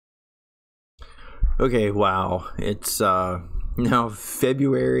Okay, wow. It's now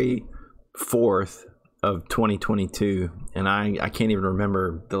February 4th of 2022, and I can't even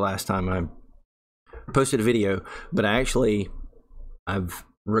remember the last time I posted a video, but I've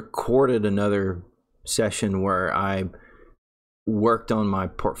recorded another session where I worked on my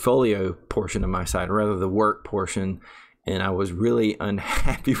portfolio portion of my site, or rather the work portion, and I was really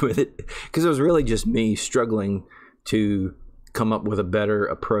unhappy with it because it was really just me struggling to come up with a better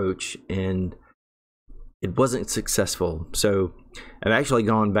approach, and it wasn't successful. So I've actually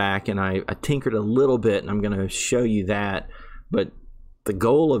gone back and I tinkered a little bit, and I'm going to show you that. But the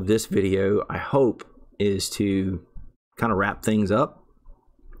goal of this video, I hope, is to kind of wrap things up.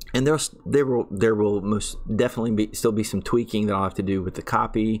 And there will most definitely still be some tweaking that I'll have to do with the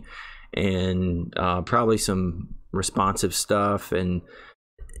copy, and probably some responsive stuff. And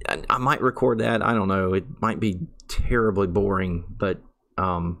I might record that. I don't know. It might be terribly boring, but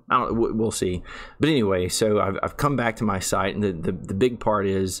I don't. We'll see. But anyway, so I've come back to my site, and the big part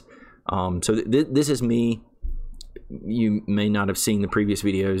is, this is me. You may not have seen the previous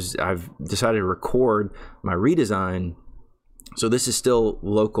videos. I've decided to record my redesign. So this is still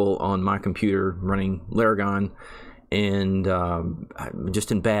local on my computer running Laragon, and I'm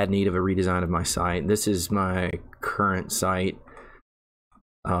just in bad need of a redesign of my site. This is my current site.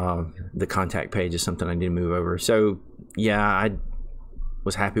 The contact page is something I need to move over. So yeah, I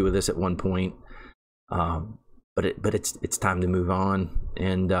was happy with this at one point, but it's time to move on.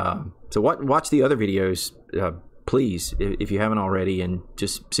 And so watch the other videos, please, if you haven't already, and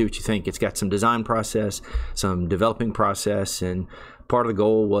just see what you think. It's got some design process, some developing process, and part of the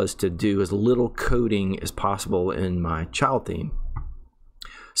goal was to do as little coding as possible in my child theme.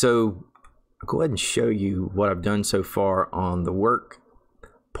 So I'll go ahead and show you what I've done so far on the work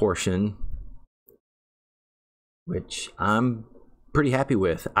portion, which I'm pretty happy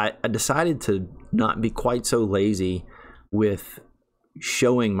with. I decided to not be quite so lazy with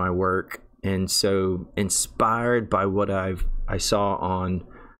showing my work, and so inspired by what I saw on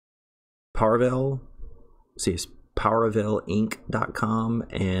Paravel, see, it's ParavelInc.com,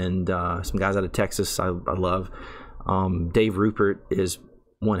 and some guys out of Texas I love. Dave Rupert is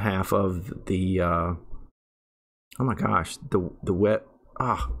one half of the oh my gosh, the web,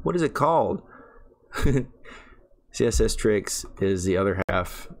 what is it called? CSS Tricks is the other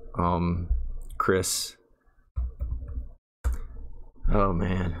half. Chris, oh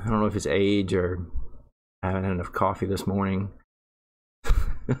man, I don't know if it's age or I haven't had enough coffee this morning.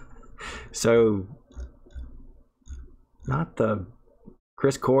 So not the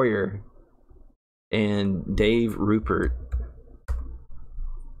Chris Coyer and Dave Rupert.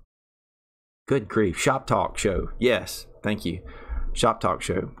 Good grief. Shop Talk Show. Yes, thank you. Shop Talk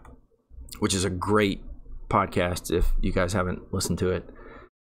Show, which is a great podcast if you guys haven't listened to it.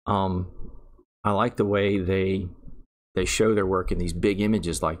 I like the way they show their work in these big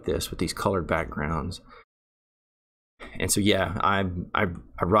images like this with these colored backgrounds. And so yeah, I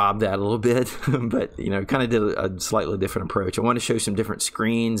robbed that a little bit, but kind of did a slightly different approach. I want to show some different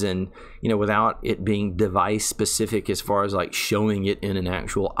screens, and without it being device specific as far as like showing it in an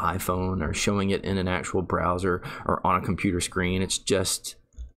actual iPhone or showing it in an actual browser or on a computer screen. It's just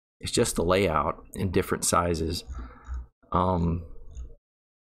the layout in different sizes. And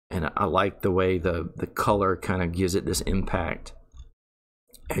I like the way the color kind of gives it this impact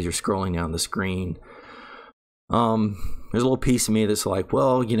as you're scrolling down the screen. There's a little piece of me that's like,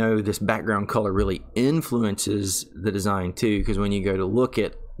 well, this background color really influences the design too, because when you go to look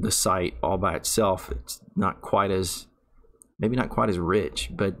at the site all by itself, it's not quite as, maybe not quite as rich,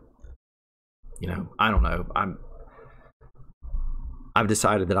 but I don't know. I've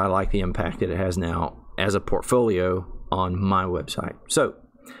decided that I like the impact that it has now as a portfolio on my website. So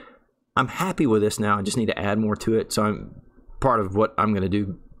I'm happy with this now. I just need to add more to it. So part of what I'm going to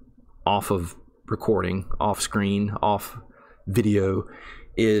do off of recording, off screen, off video,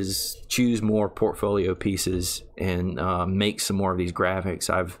 is choose more portfolio pieces and make some more of these graphics.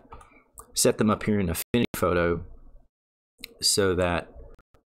 I've set them up here in Affinity Photo so that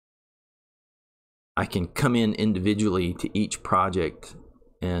I can come in individually to each project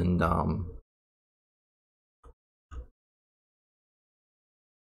and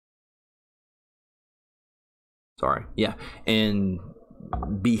and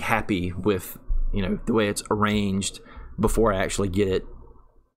be happy with the way it's arranged before I actually get it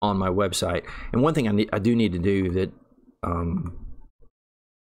on my website. And one thing I do need to do that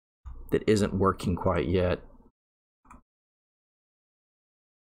that isn't working quite yet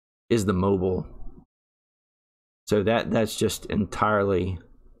is the mobile. So that's just entirely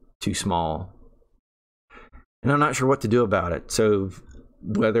too small, and I'm not sure what to do about it. So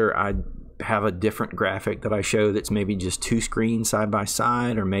whether I have a different graphic that I show that's maybe just 2 screens side by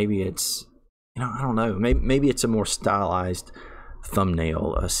side, or maybe it's, you know, I don't know, maybe it's a more stylized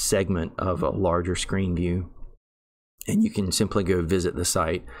thumbnail, a segment of a larger screen view, and you can simply go visit the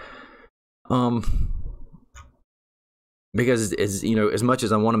site. Because, as you know, as much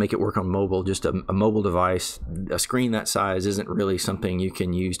as I want to make it work on mobile, just a mobile device, a screen that size isn't really something you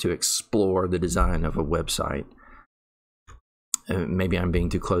can use to explore the design of a website. Maybe I'm being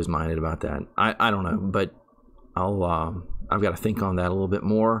too closed-minded about that. I don't know, but I've got to think on that a little bit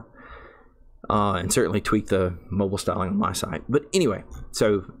more, and certainly tweak the mobile styling on my site. But anyway,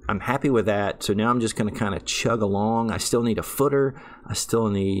 so I'm happy with that. So now I'm just going to kind of chug along. I still need a footer. I still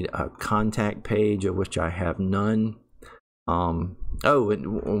need a contact page, of which I have none. Oh,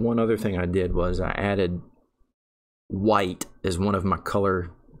 and one other thing I did was I added white as one of my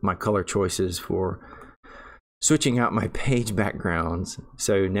color choices for switching out my page backgrounds.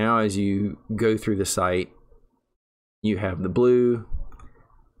 So now as you go through the site, you have the blue,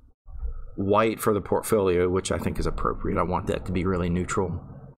 white for the portfolio, which I think is appropriate. I want that to be really neutral.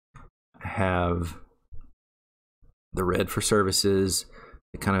 I have the red for services,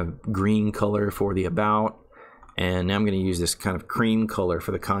 the kind of green color for the about, and now I'm going to use this kind of cream color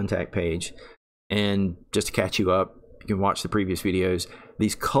for the contact page. And just to catch you up, you can watch the previous videos.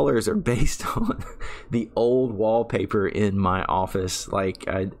 These colors are based on the old wallpaper in my office. Like,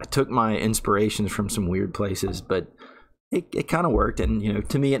 I took my inspirations from some weird places, but it kind of worked. And, you know,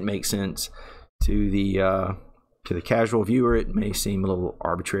 to me, it makes sense. To the casual viewer, it may seem a little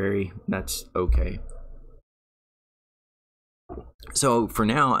arbitrary. That's okay. So for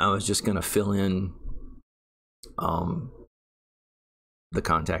now, I was just going to fill in the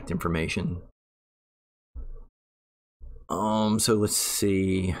contact information. So let's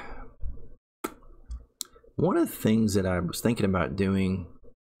see. One of the things that I was thinking about doing,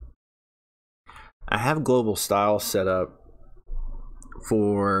 I have global style set up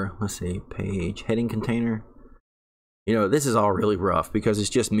for, let's see, page heading container. You know, this is all really rough because it's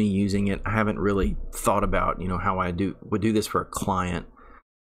just me using it. I haven't really thought about, you know, how I would do this for a client.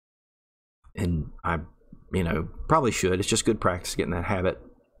 And I, you know, probably should. It's just good practice getting that habit.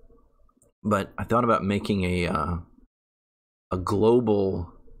 But I thought about making a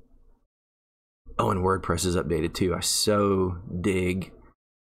global. Oh, and WordPress is updated too. I so dig.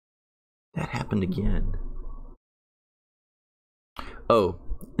 That happened again. Oh,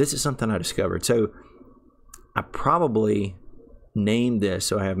 this is something I discovered. So I probably named this.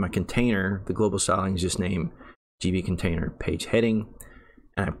 So I have my container. The global styling is just named GB container page heading.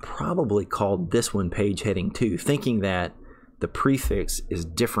 And I probably called this one page heading too, thinking that the prefix is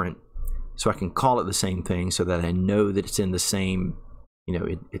different, so I can call it the same thing so that I know that it's in the same, you know,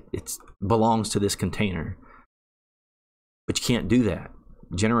 it belongs to this container. But you can't do that.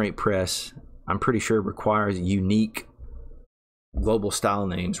 GeneratePress, I'm pretty sure, requires unique global style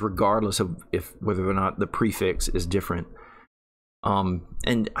names regardless of whether or not the prefix is different.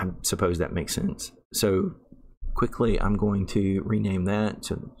 And I suppose that makes sense. So quickly, I'm going to rename that.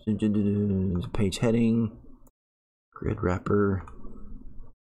 So page heading, grid wrapper.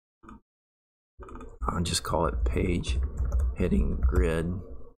 I'll just call it page heading grid.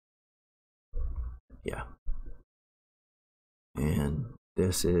 Yeah. And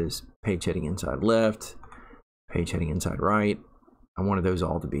this is page heading inside left, page heading inside right. I wanted those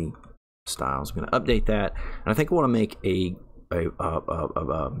all to be styles. I'm going to update that. And I think I want to make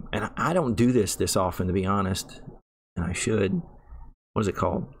and I don't do this often, to be honest, and I should. What is it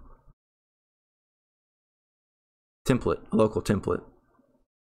called? Template, a local template.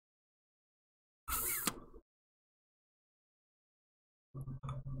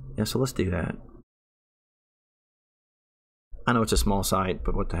 Yeah, so let's do that. I know it's a small site,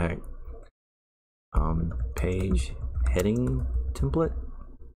 but what the heck? Page heading template,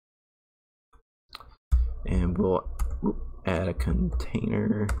 and we'll add a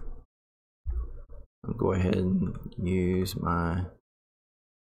container. I'll go ahead and use my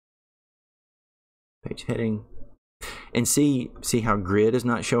page heading, and see how grid is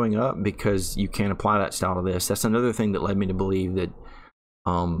not showing up because you can't apply that style to this. That's another thing that led me to believe that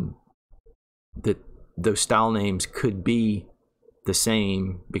that those style names could be the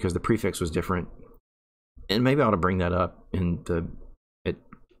same because the prefix was different. And maybe I ought to bring that up in the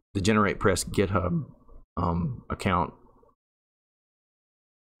GeneratePress GitHub account.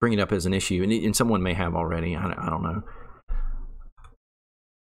 Bring it up as an issue, and someone may have already. I don't know.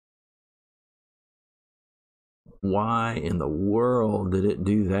 Why in the world did it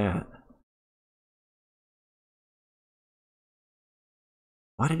do that?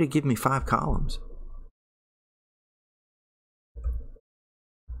 Why did it give me 5 columns?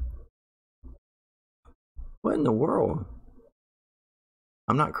 What in the world?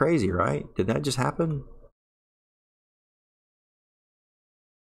 I'm not crazy, right? Did that just happen?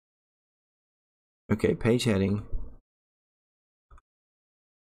 Okay, page heading.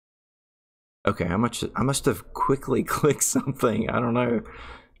 Okay, I must have quickly clicked something. I don't know.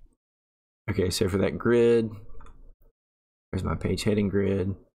 Okay, so for that grid, there's my page heading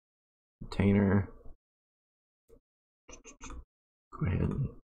grid, container. Go ahead and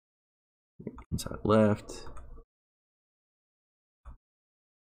inside left.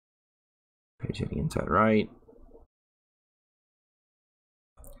 Page heading inside right.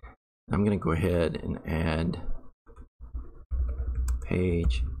 I'm going to go ahead and add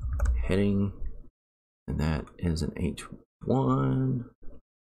page heading, and that is an H1,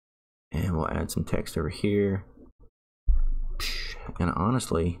 and we'll add some text over here. And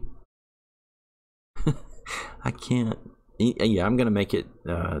honestly, I can't. Yeah, I'm going to make it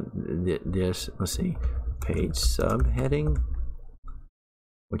this. Let's see, page subheading,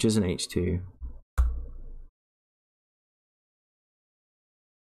 which is an H2.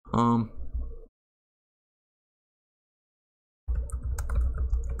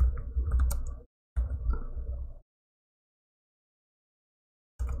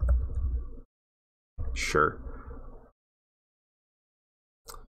 Sure.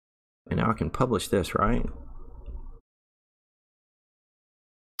 And now I can publish this, right?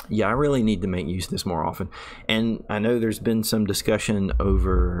 Yeah, I really need to make use of this more often. And I know there's been some discussion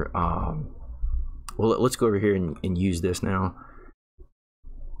over, well, let's go over here and use this now.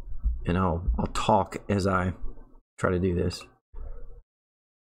 And I'll talk as I try to do this.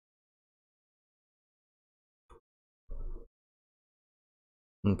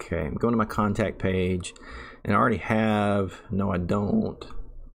 Okay, I'm going to my contact page, and I already have, no I don't.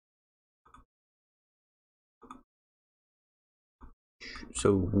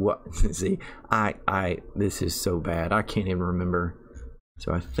 So what, see, this is so bad, I can't even remember.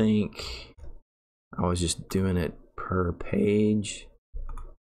 So I think I was just doing it per page.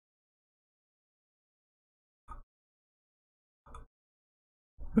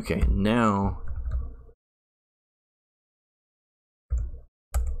 Okay, now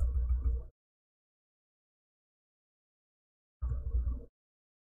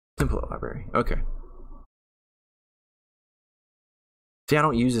template library. Okay. See, I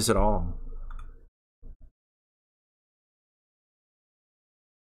don't use this at all.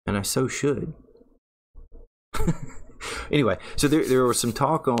 And I so should. Anyway, so there was some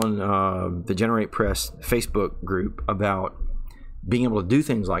talk on the GeneratePress Facebook group about being able to do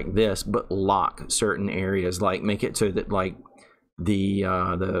things like this, but lock certain areas, like make it so that like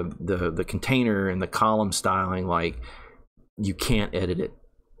the container and the column styling, like you can't edit it.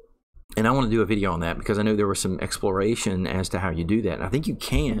 And I want to do a video on that because I know there was some exploration as to how you do that. And I think you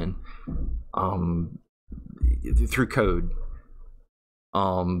can through code,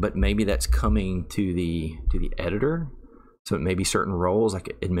 but maybe that's coming to the editor. So maybe certain roles,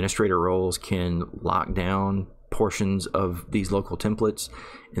 like administrator roles, can lock down portions of these local templates,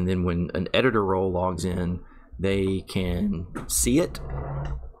 and then when an editor role logs in, they can see it,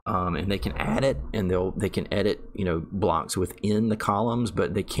 and they can add it, and they can edit, you know, blocks within the columns,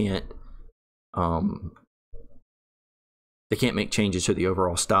 but they can't make changes to the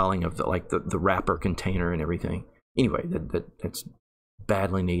overall styling of the wrapper container and everything. Anyway, that's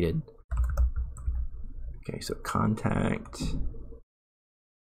badly needed. Okay, so contact.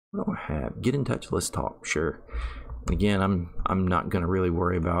 What do I have? Get in touch. Let's talk. Sure. And again, I'm not going to really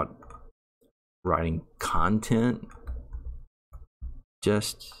worry about writing content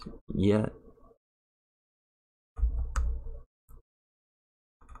just yet.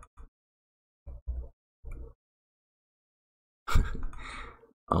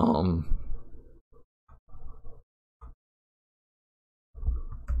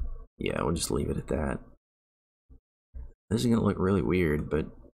 Yeah, we'll just leave it at that. This is gonna look really weird, but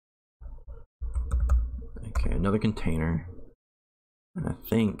okay, another container, and I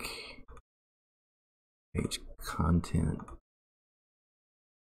think page content,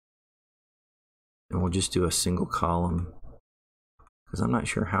 and we'll just do a single column because I'm not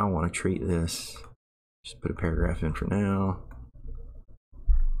sure how I want to treat this. Just put a paragraph in for now.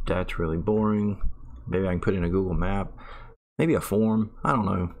 That's really boring. Maybe I can put in a Google map, maybe a form, I don't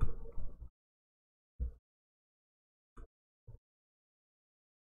know.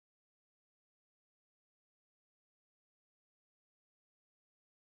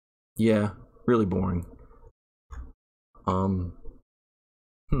 Yeah, really boring. I don't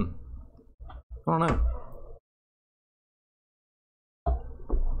know.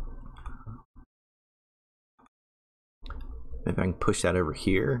 Maybe I can push that over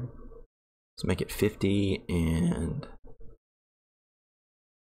here Let's make it 50, and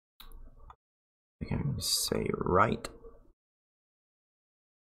I can say right.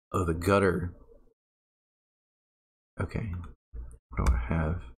 Oh, the gutter. Okay. What do I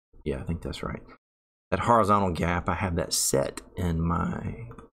have? Yeah, I think that's right. That horizontal gap, I have that set in my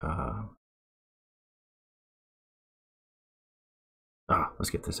let's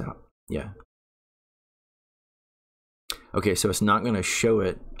get this out. Yeah. Okay, so it's not going to show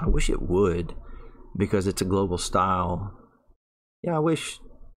it. I wish it would, because it's a global style. Yeah, I wish.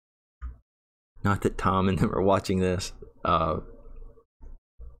 Not that Tom and them are watching this. Tom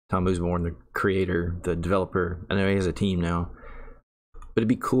Osborne, the creator, the developer. I know he has a team now. But it'd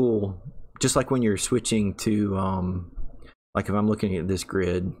be cool, just like when you're switching to, like if I'm looking at this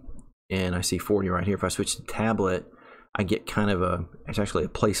grid and I see 40 right here, if I switch to tablet, I get kind of a, it's actually a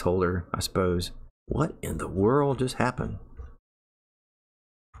placeholder, I suppose. What in the world just happened?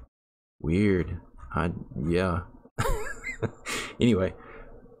 Weird. Yeah. Anyway,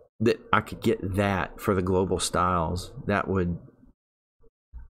 that I could get that for the global styles. That would,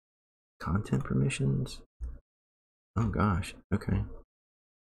 content permissions? Oh gosh, okay.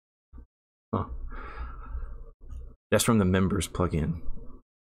 Huh. That's from the members plugin,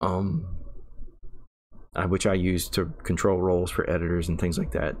 which I use to control roles for editors and things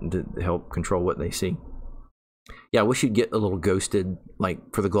like that, to help control what they see. Yeah, I wish you'd get a little ghosted, like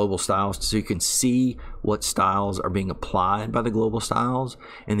for the global styles, so you can see what styles are being applied by the global styles,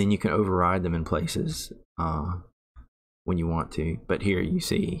 and then you can override them in places when you want to. But here you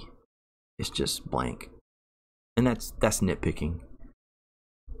see it's just blank, and that's nitpicking.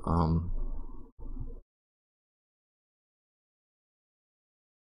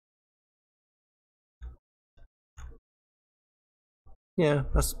 Yeah,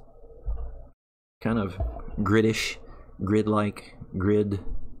 that's kind of gridish, grid-like, good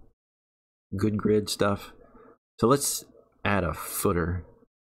grid stuff. So let's add a footer,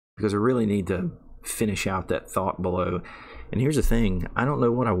 because I really need to finish out that thought below. And here's the thing, I don't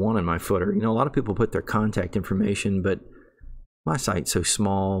know what I want in my footer. You know, a lot of people put their contact information, but my site's so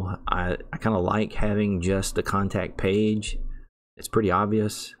small, I kind of like having just the contact page. It's pretty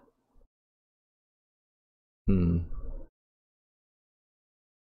obvious.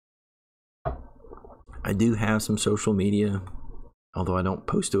 I do have some social media, although I don't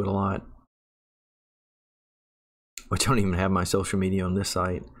post to it a lot. Which I don't even have my social media on this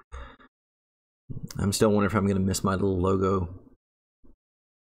site. I'm still wondering if I'm going to miss my little logo.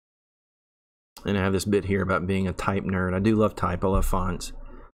 And I have this bit here about being a type nerd. I do love type. I love fonts,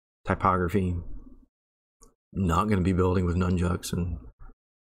 typography. Not going to be building with nunchucks. And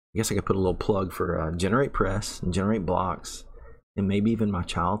I guess I could put a little plug for GeneratePress and GenerateBlocks, and maybe even my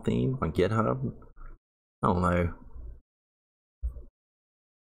child theme on GitHub. I don't know.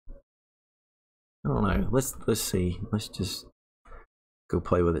 Let's see. Let's just go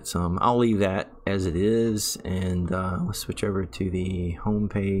play with it some. I'll leave that as it is, and let's switch over to the home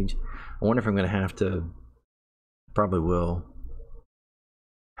page. I wonder if I'm going to have to, probably will,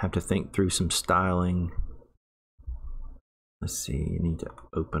 have to think through some styling. Let's see, you need to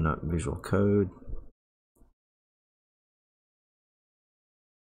open up Visual Code.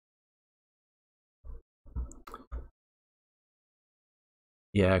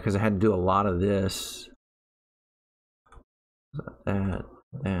 Yeah, because I had to do a lot of this. That,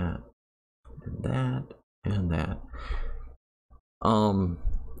 and that, and that.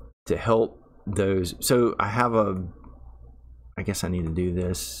 To help those. So I have a, I guess I need to do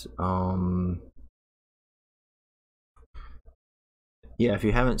this. Yeah, if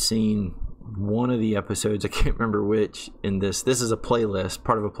you haven't seen one of the episodes, I can't remember which, in this is a playlist,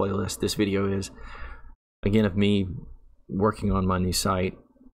 part of a playlist. This video is, again, of me working on my new site.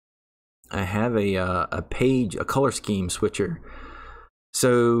 I have a page, a color scheme switcher,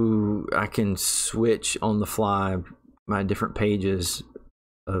 so I can switch on the fly my different pages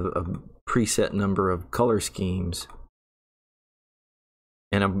of a preset number of color schemes.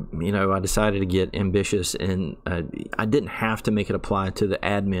 And I decided to get ambitious, and I didn't have to make it apply to the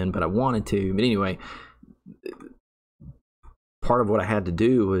admin, but I wanted to. But anyway, part of what I had to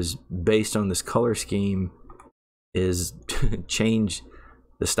do was, based on this color scheme, is change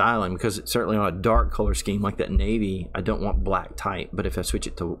the styling, because certainly on a dark color scheme like that navy, I don't want black type. But if I switch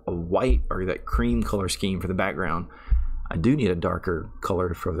it to a white or that cream color scheme for the background, I do need a darker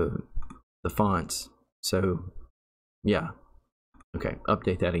color for the fonts. So yeah, okay,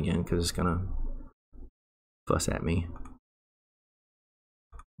 update that again because it's gonna fuss at me.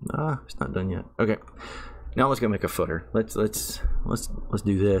 It's not done yet. Okay, now let's go make a footer. Let's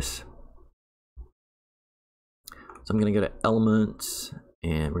do this. So I'm gonna go to Elements,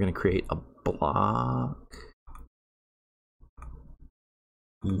 And we're going to create a block.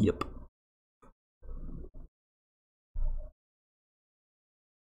 Yep.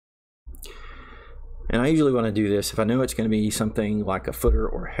 And I usually want to do this, if I know it's going to be something like a footer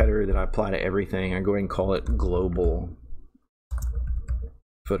or header that I apply to everything, I go ahead and call it global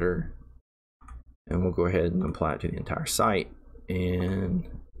footer. And we'll go ahead and apply it to the entire site. And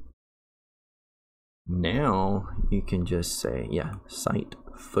now you can just say, yeah, site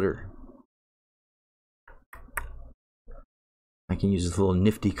footer. I can use this little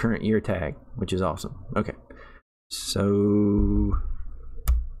nifty current year tag, which is awesome. Okay, so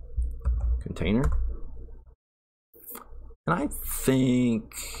container. And I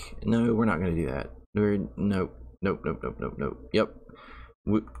think, no, we're not going to do that. Nope. Yep.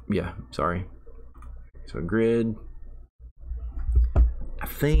 Yeah, sorry. So grid. I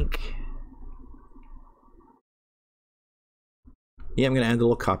think, yeah, I'm going to add the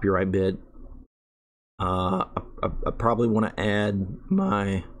little copyright bit. I probably want to add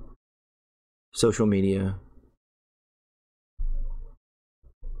my social media,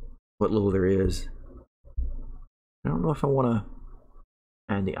 what little there is. I don't know if I want to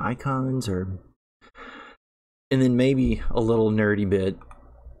add the icons or, and then maybe a little nerdy bit,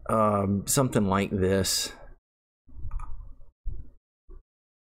 something like this.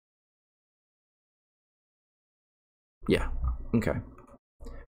 Yeah, okay.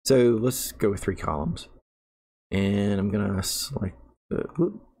 So let's go with 3 columns. And I'm gonna select the,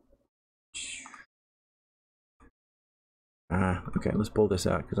 okay, let's pull this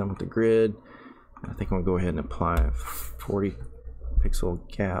out because I'm with the grid. I think I'm gonna go ahead and apply a 40 pixel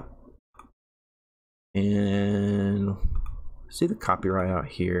gap. And see the copyright out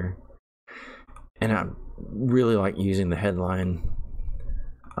here. And I really like using the headline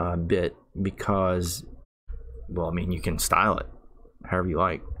bit because, well, I mean, you can style it however you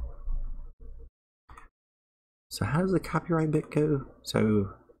like. So how does the copyright bit go?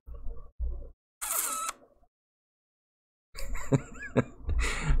 So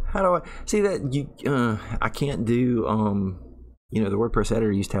how do I see that? You I can't do you know, the WordPress editor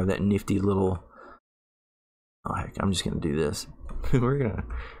used to have that nifty little, oh heck, I'm just gonna do this. We're gonna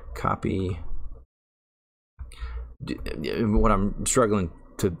copy. What I'm struggling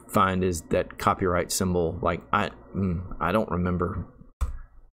to find is that copyright symbol. Like I don't remember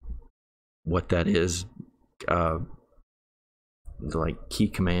what that is. Like key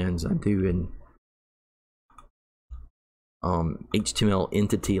commands I do in HTML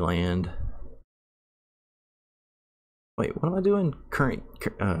entity land. Wait, what am I doing? Current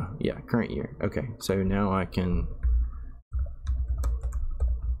year. Okay, so now I can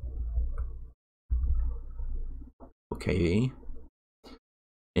okay,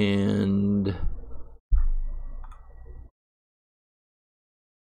 and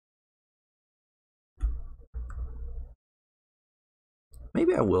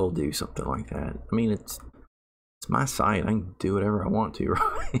maybe I will do something like that. I mean, it's my site. I can do whatever I want to,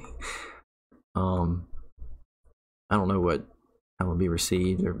 right? I don't know what how it will be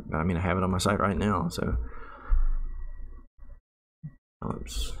received. Or, I mean, I have it on my site right now, so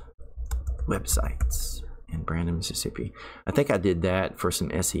websites in Brandon, Mississippi. I think I did that for some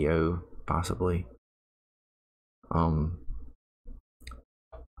SEO, possibly. I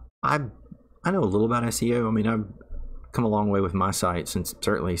know a little about SEO. I mean, I've come a long way with my site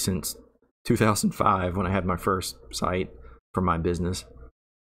certainly since 2005 when I had my first site for my business.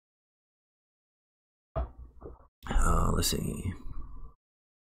 Let's see.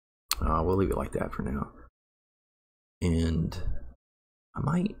 We'll leave it like that for now. And I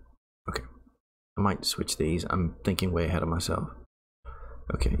might switch these. I'm thinking way ahead of myself.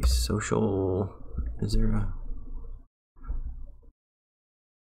 Okay, social. Is there a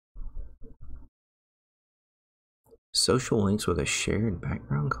social links with a shared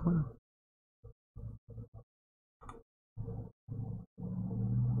background color?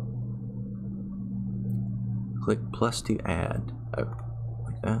 Click plus to add. Oh,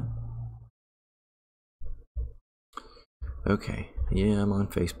 like that. Okay, yeah, I'm on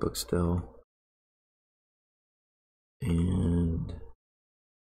Facebook still. And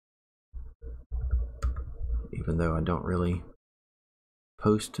even though I don't really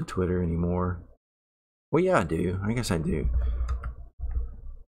post to Twitter anymore. Well, yeah, I do. I guess I do.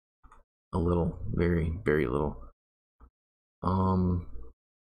 A little, very, very little.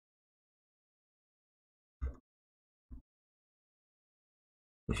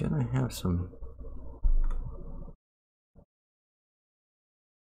 Should I have some?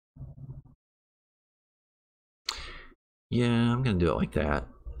 Yeah, I'm gonna do it like that.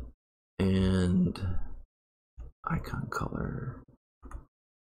 And icon color.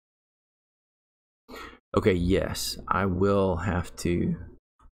 Okay, yes, I will have to.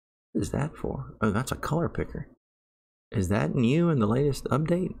 What is that for? Oh, that's a color picker. Is that new in the latest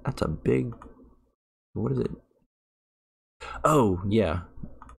update? That's a big. What is it? Oh, yeah,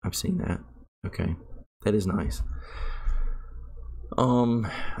 I've seen that. Okay, that is nice.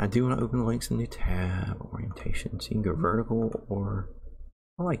 I do want to open the links in the new tab. Orientation. So you can go vertical, or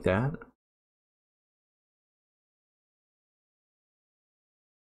I like that.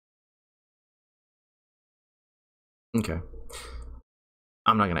 Okay.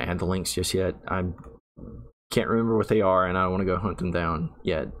 I'm not gonna add the links just yet. I can't remember what they are, and I don't want to go hunt them down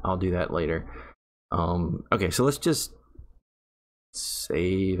yet. I'll do that later. Okay, so let's just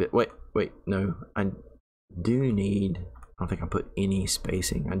save it. Wait, no. I do need. I don't think I put any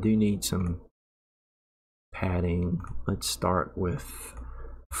spacing. I do need some padding. Let's start with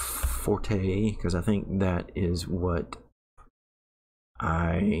Forte, because I think that is what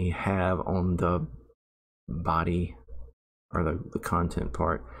I have on the body or the content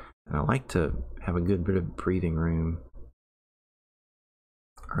part, and I like to have a good bit of breathing room.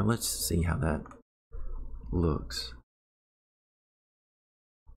 Or let's see how that looks.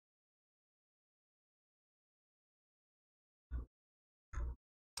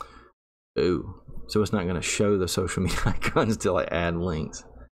 Oh, so it's not going to show the social media icons until I add links.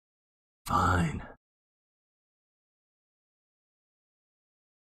 Fine.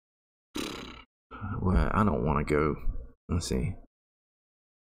 Well, I don't want to go. Let's see.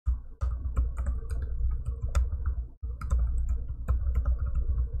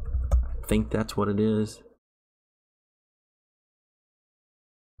 I think that's what it is.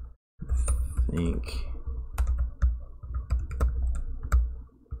 I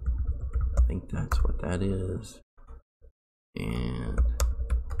think that's what that is. And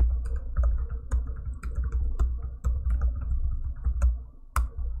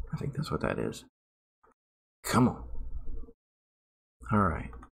I think that's what that is. Come on. All right.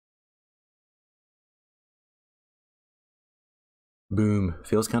 Boom.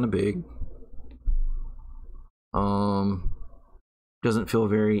 Feels kind of big. Doesn't feel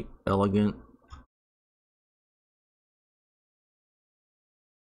very elegant.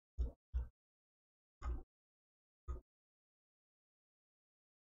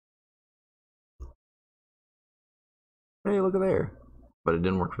 Hey, look at there. But it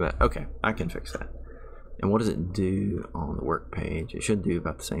didn't work for that. Okay, I can fix that. And what does it do on the work page? It should do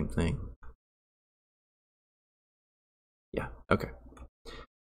about the same thing. Yeah, okay.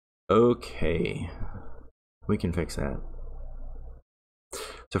 Okay, we can fix that.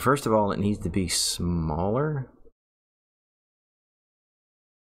 So first of all, it needs to be smaller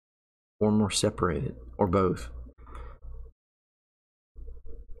or more separated, or both.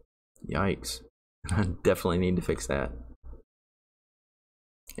 Yikes. I definitely need to fix that.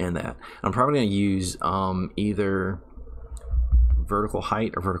 And that. I'm probably going to use either vertical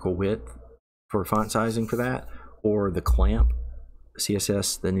height or vertical width for font sizing for that, or the clamp,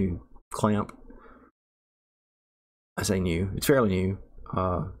 CSS, the new clamp. I say new, it's fairly new.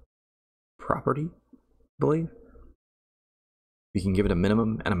 Property, I believe. You can give it a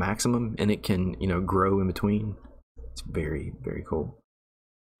minimum and a maximum, and it can, you know, grow in between. It's very, very cool.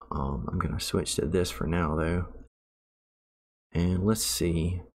 I'm gonna switch to this for now, though. And let's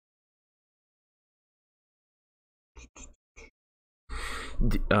see.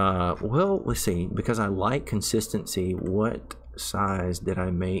 Well, let's see. Because I like consistency, what size did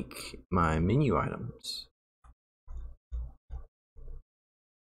I make my menu items?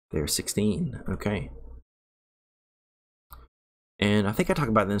 They're 16. Okay. And I think I talk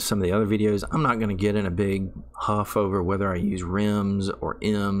about this in some of the other videos. I'm not going to get in a big huff over whether I use rims or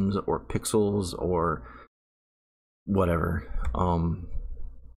M's or pixels or whatever.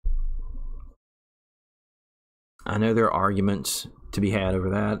 I know there are arguments to be had over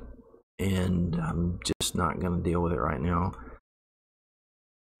that, and I'm just not going to deal with it right now.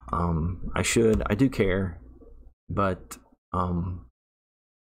 I do care, but I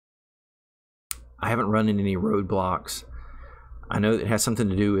haven't run into any roadblocks. I know it has something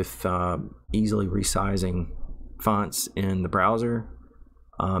to do with easily resizing fonts in the browser,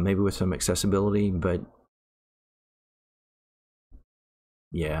 maybe with some accessibility, but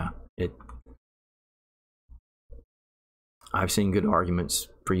yeah, I've seen good arguments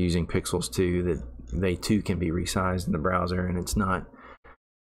for using pixels too, that they too can be resized in the browser, and it's not,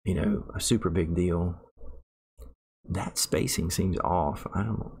 you know, a super big deal. That spacing seems off. I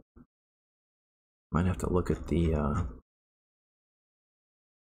don't know. Might have to look at the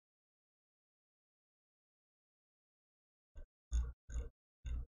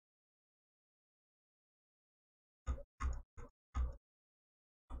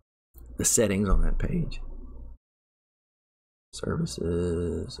the settings on that page.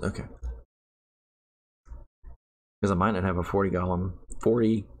 Services, okay. Because I might not have a 40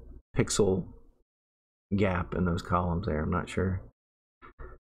 pixel gap in those columns there, I'm not sure.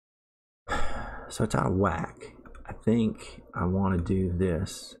 So it's out of whack. I think I want to do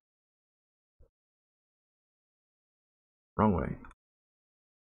this. Wrong way.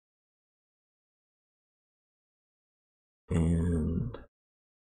 And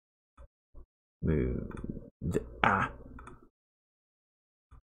move the,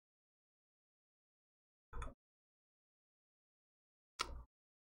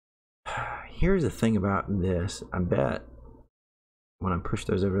 Here's the thing about this. I bet when I push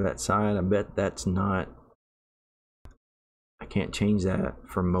those over to that side, I bet that's not, I can't change that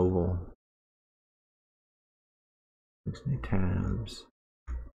for mobile. There's new tabs.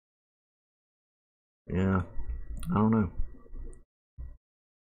 Yeah, I don't know.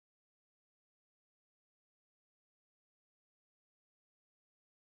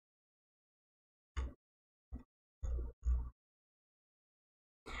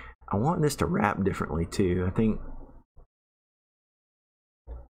 I want this to wrap differently too. I think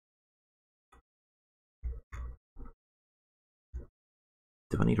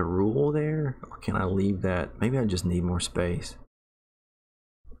do I need a rule there, or can I leave that? Maybe I just need more space.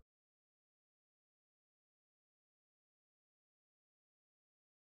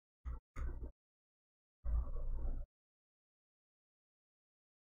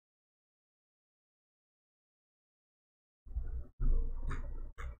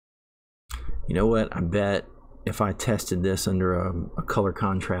 You know what? I bet if I tested this under a color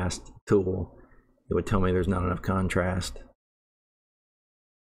contrast tool, it would tell me there's not enough contrast.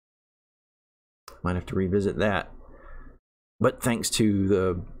 Might have to revisit that. But thanks to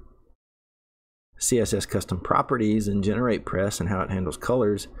the CSS custom properties and GeneratePress and how it handles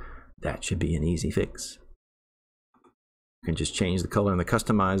colors, that should be an easy fix. You can just change the color in the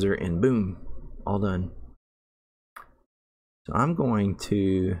customizer and boom, all done. So I'm going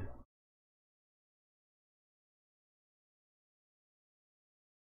to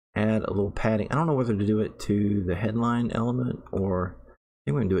add a little padding. I don't know whether to do it to the headline element or I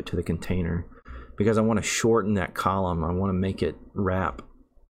think we're going to do it to the container because I want to shorten that column. I want to make it wrap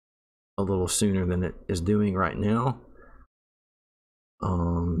a little sooner than it is doing right now.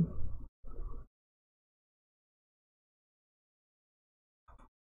 And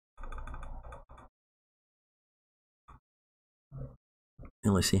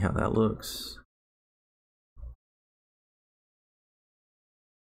let's see how that looks.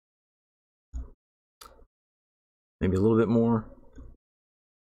 Maybe a little bit more.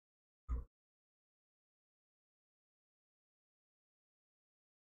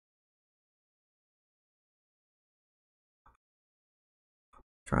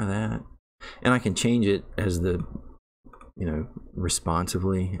 Try that. And I can change it as the, you know,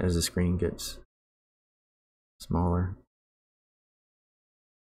 responsively as the screen gets smaller.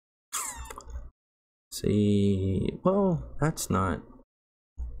 See, well, that's not,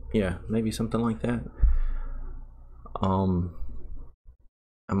 yeah, maybe something like that. I'm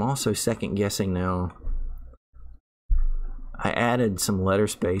also second guessing now. I added some letter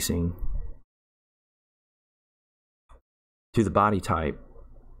spacing to the body type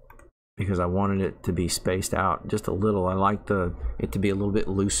because I wanted it to be spaced out just a little. I like it to be a little bit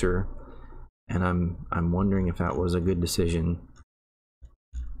looser, and I'm wondering if that was a good decision.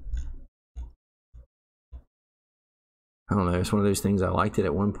 I don't know, it's one of those things. I liked it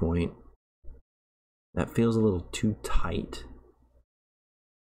at one point. That feels a little too tight.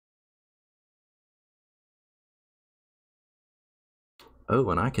 Oh,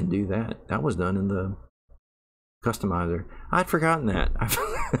 and I can do that. That was done in the customizer. I'd forgotten that.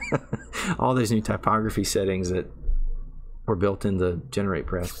 All those new typography settings that were built into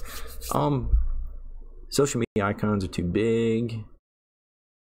GeneratePress. Social media icons are too big.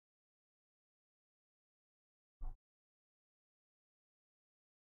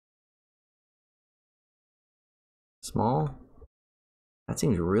 Small? That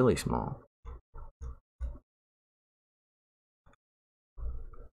seems really small.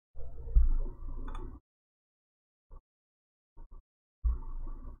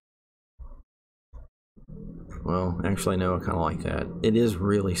 Well, actually, no, I kind of like that. It is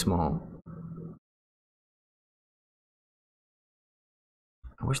really small.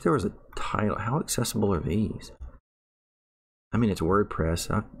 I wish there was a title. How accessible are these? I mean, it's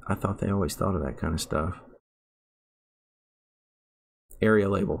WordPress. I thought they always thought of that kind of stuff. Area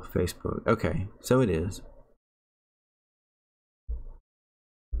label, Facebook. Okay, so it is.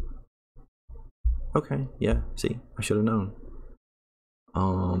 Okay, yeah, see, I should have known.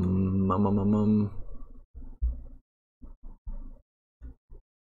 Um, um, um, um, um.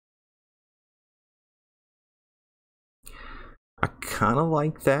 I kind of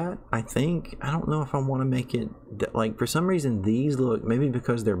like that. I think I don't know if I want to make it that, like, for some reason these look, maybe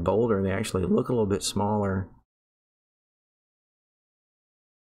because they're bolder, they actually look a little bit smaller.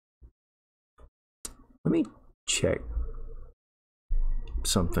 Let me check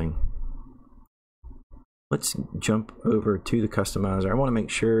something. Let's jump over to the customizer. I want to make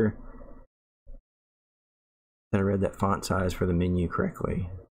sure that I read that font size for the menu correctly.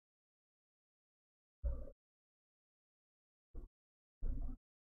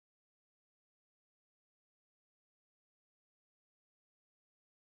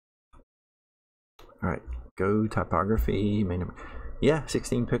 All right, go typography, main number. Yeah,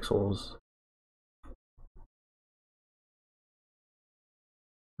 16 pixels.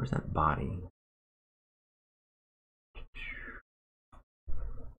 Where's that body?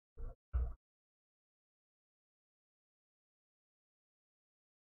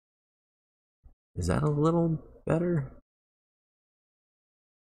 Is that a little better?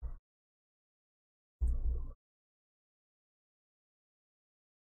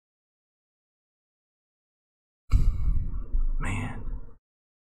 Man.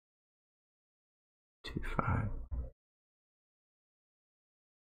 2.5.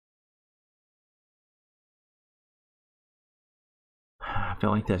 I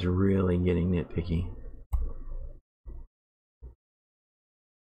feel like that's really getting nitpicky.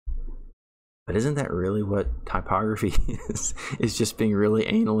 But isn't that really what typography is? It's just being really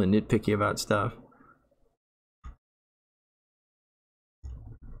anal and nitpicky about stuff.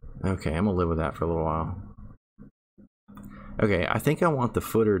 Okay, I'm gonna live with that for a little while. Okay, I think I want the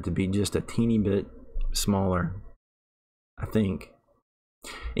footer to be just a teeny bit smaller. I think.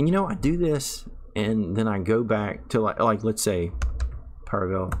 And you know, I do this and then I go back to like let's say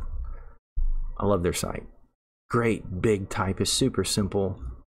Parville. I love their site. Great, big type is super simple.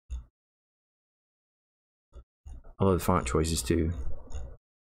 I love the font choices too.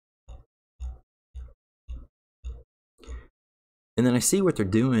 And then I see what they're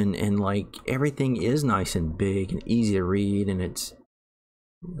doing, and like everything is nice and big and easy to read, and it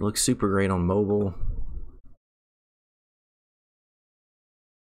looks super great on mobile.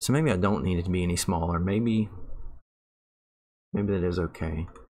 So maybe I don't need it to be any smaller. Maybe that is okay.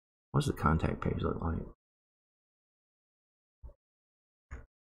 What does the contact page look like?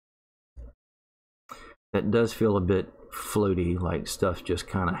 That does feel a bit floaty, like stuff just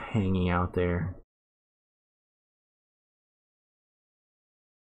kind of hanging out there.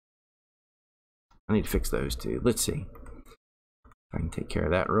 I need to fix those too. Let's see if I can take care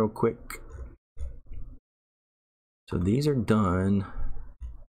of that real quick. So these are done.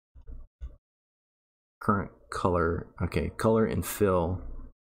 Current color. Okay, color and fill.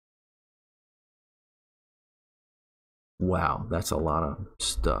 Wow, that's a lot of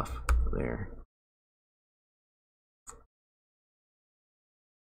stuff there.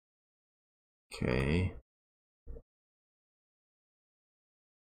 Okay.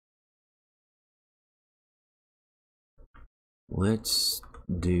 Let's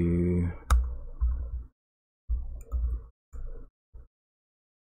do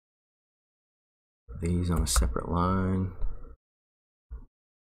these on a separate line.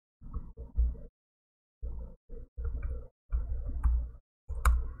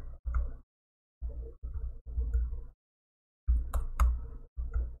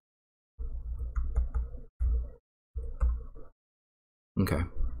 Okay.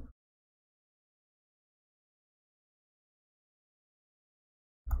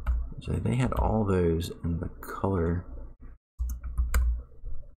 So they had all those in the color.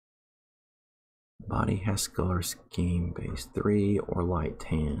 Body has color scheme base 3 or light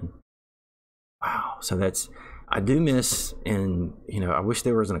tan. Wow. So that's, I do miss, and you know, I wish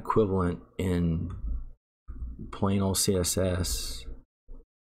there was an equivalent in plain old CSS.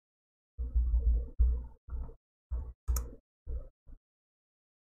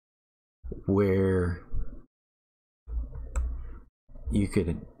 Where you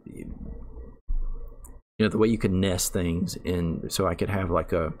could, you know, the way you could nest things in, so I could have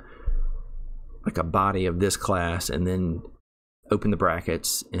like a body of this class and then open the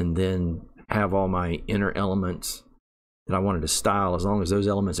brackets and then have all my inner elements that I wanted to style. As long as those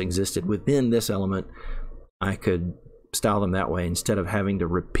elements existed within this element, I could style them that way instead of having to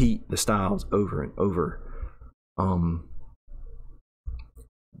repeat the styles over and over.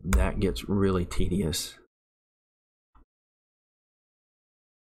 That gets really tedious.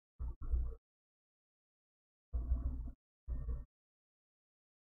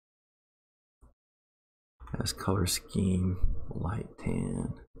 That's color scheme, light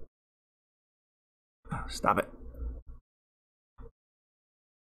tan. Oh, stop it.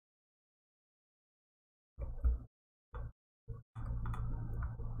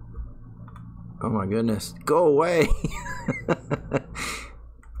 Oh my goodness, go away.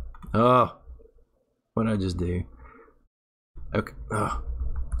 Oh, what did I just do? Okay. Oh.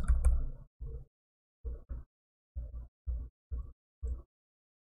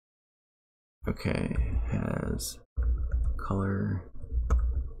 Okay, has color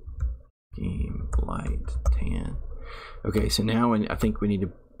scheme light tan. Okay, so now I think we need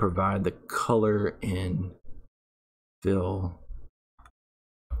to provide the color and fill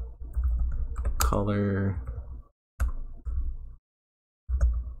color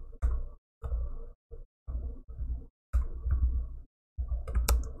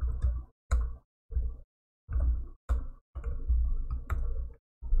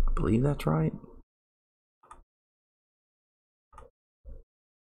I believe that's right.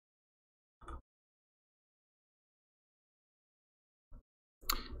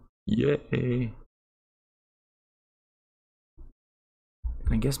 Yay.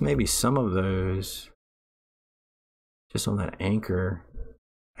 I guess maybe some of those just on that anchor,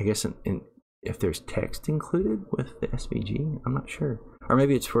 I guess if there's text included with the SVG, I'm not sure. Or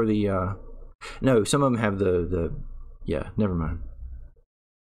maybe it's for the no, some of them have the yeah, never mind.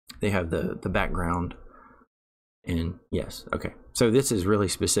 They have the background. And yes, okay. So this is really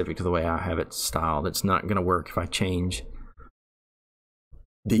specific to the way I have it styled. It's not going to work if I change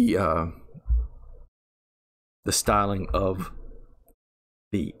the styling of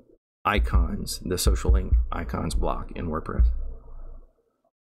the icons, the social link icons block in WordPress.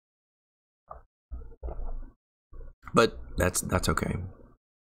 But that's okay.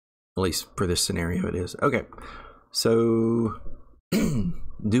 At least for this scenario it is. Okay. So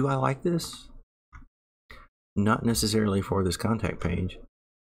do I like this? Not necessarily for this contact page.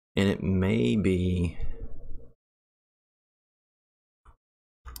 And it may be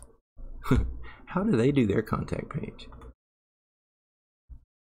how do they do their contact page?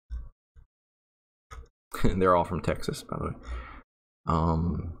 They're all from Texas, by the way.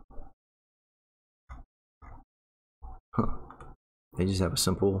 They just have a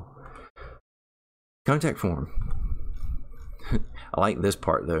simple contact form. I like this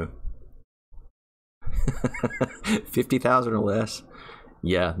part though. 50,000 or less.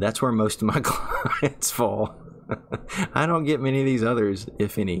 Yeah, that's where most of my clients fall. I don't get many of these others,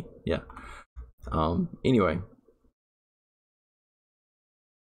 if any. Yeah. Anyway.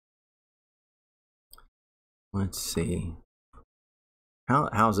 Let's see.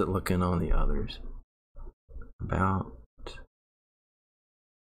 How's it looking on the others? About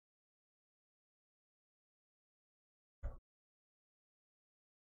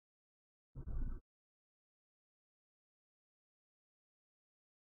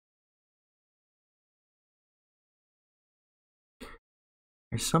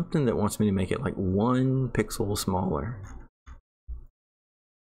there's something that wants me to make it like 1 pixel smaller.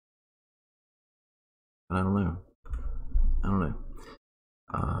 I don't know.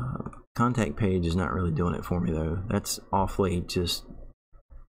 Contact page is not really doing it for me though. That's awfully just,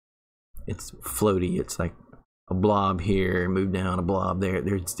 it's floaty. It's like a blob here, move down, a blob there.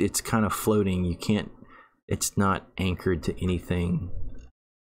 It's kind of floating. You can't, it's not anchored to anything,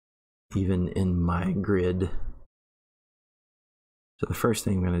 even in my grid. So the first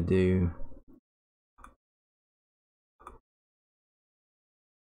thing I'm going to do,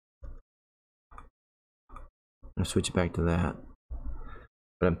 I'm going to switch it back to that.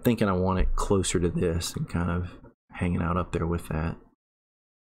 But I'm thinking I want it closer to this and kind of hanging out up there with that.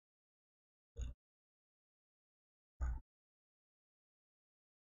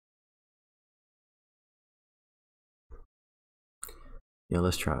 Yeah,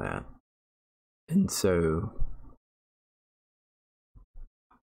 let's try that. And so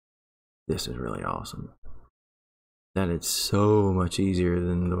this is really awesome. That is so much easier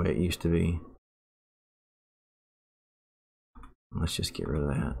than the way it used to be. Let's just get rid of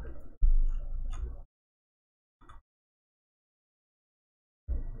that.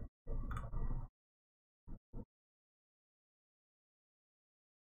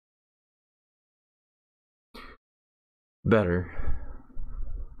 Better.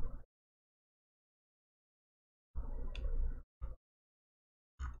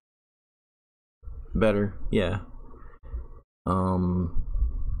 Better, yeah. So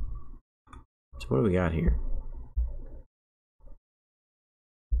what do we got here?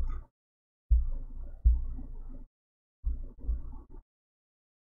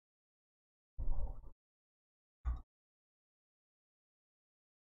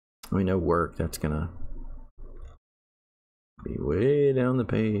 We know work, that's gonna Be way down the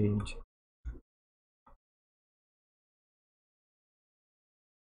page.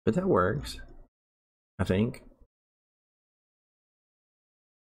 But that works, I think.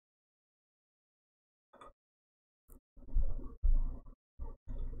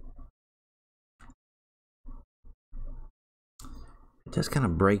 It does kind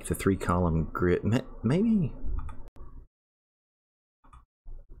of break the 3-column grid. Maybe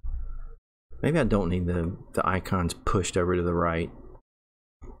I don't need the icons pushed over to the right.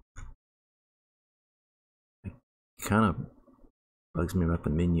 It kind of bugs me about the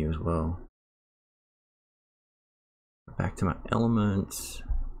menu as well. Back to my elements.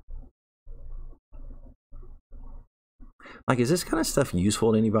 Like, is this kind of stuff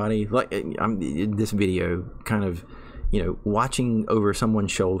useful to anybody? Like, I'm in this video kind of, you know, watching over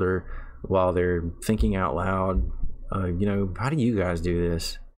someone's shoulder while they're thinking out loud. You know, how do you guys do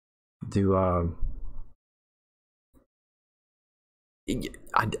this? I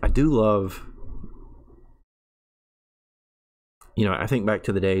do love, you know, I think back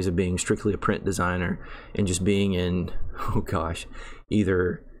to the days of being strictly a print designer and just being in, oh gosh,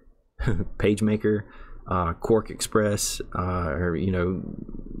 either PageMaker, Quark Express, or, you know,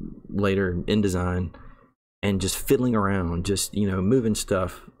 later InDesign, and just fiddling around, just, you know, moving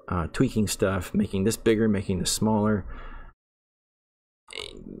stuff, tweaking stuff, making this bigger, making this smaller.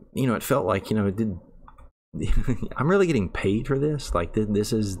 You know, it felt like, you know, it did. I'm really getting paid for this. Like,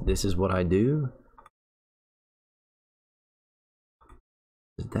 this is what I do.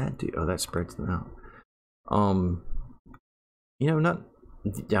 Does that do? Oh, that spreads them out. You know, not.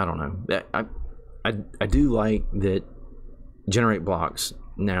 I don't know. I do like that GenerateBlocks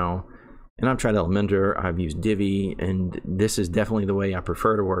now, and I've tried Elementor. I've used Divi, and this is definitely the way I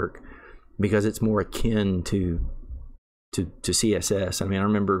prefer to work because it's more akin to CSS. I mean, I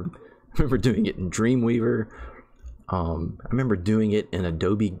remember doing it in Dreamweaver. I remember doing it in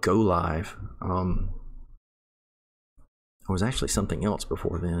Adobe Go Live. It was actually something else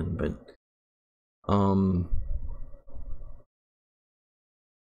before then, but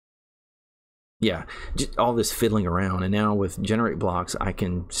yeah, just all this fiddling around. And now with GenerateBlocks, I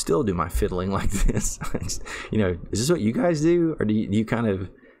can still do my fiddling like this. You know, is this what you guys do, or do you kind of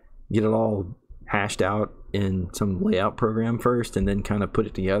get it all hashed out in some layout program first and then kind of put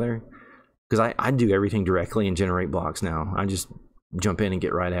it together? Because I do everything directly in GenerateBlocks now. I just jump in and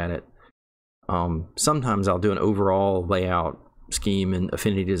get right at it. Sometimes I'll do an overall layout scheme in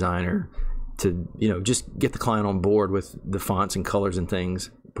Affinity Designer to, you know, just get the client on board with the fonts and colors and things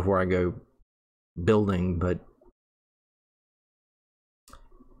before I go building. But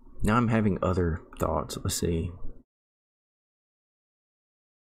now I'm having other thoughts. Let's see.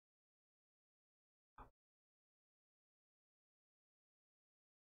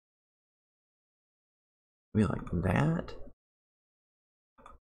 Maybe like that.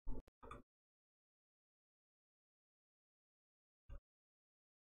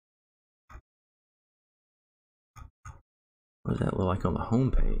 What does that look like on the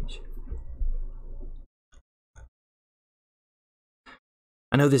home page?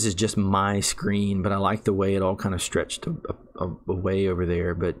 I know this is just my screen, but I like the way it all kind of stretched away over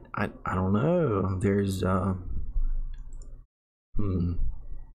there. But I don't know. There's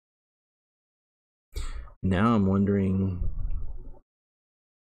Now I'm wondering.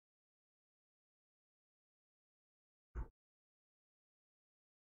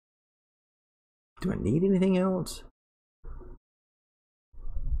 Do I need anything else?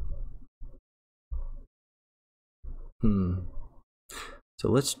 So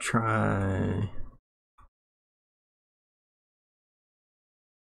let's try.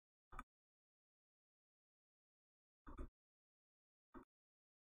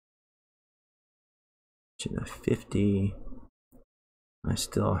 The 50. I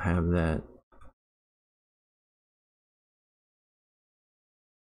still have that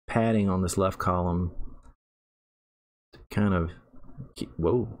padding on this left column to kind of keep.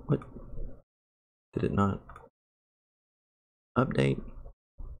 Whoa, what? Did it not update?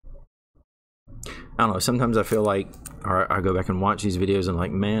 I don't know. Sometimes I feel like, or I go back and watch these videos and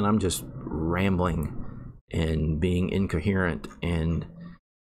like, man, I'm just rambling and being incoherent and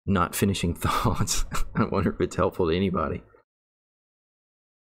not finishing thoughts. I wonder if it's helpful to anybody.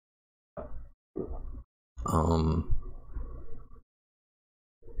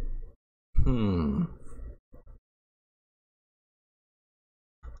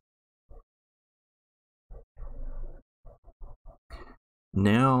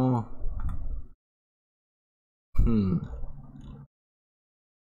 Now,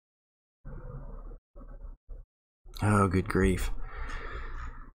 oh, good grief.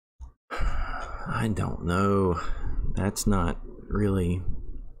 I don't know. That's not really...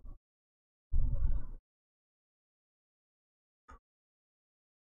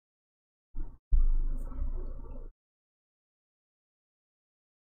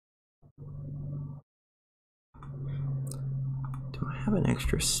 Do I have an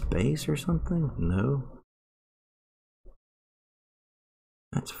extra space or something? No.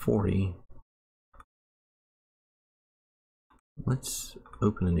 That's 40. Let's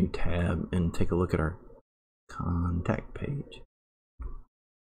open a new tab and take a look at our contact page.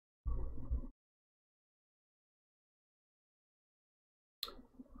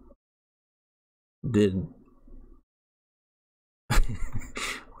 Wait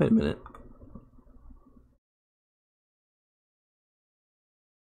a minute.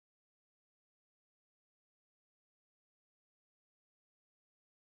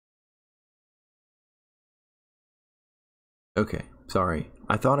 Okay, sorry.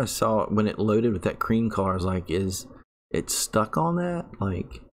 I thought I saw when it loaded with that cream color. I was like, is it stuck on that?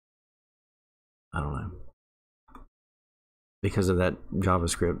 Like, I don't know. Because of that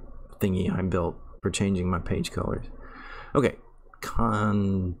JavaScript thingy I built for changing my page colors. Okay,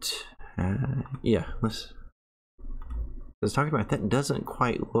 yeah, let's talk about that. Doesn't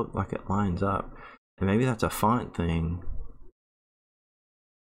quite look like it lines up, and maybe that's a font thing.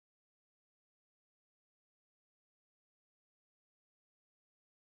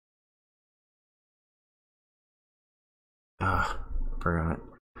 Forgot.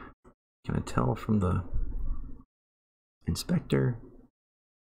 Can I tell from the inspector?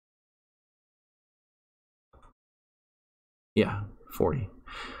 Yeah, 40.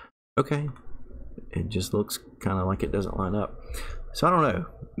 Okay. It just looks kind of like it doesn't line up. So I don't know.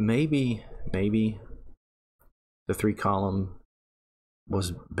 Maybe the 3-column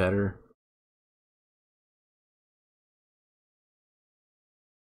was better.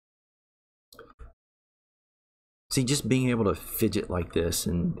 See, just being able to fidget like this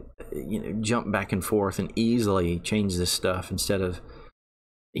and, you know, jump back and forth and easily change this stuff instead of,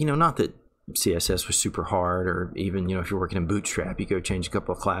 you know, not that CSS was super hard, or even, you know, if you're working in Bootstrap, you go change a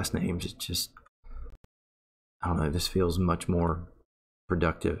couple of class names. It's just, I don't know, this feels much more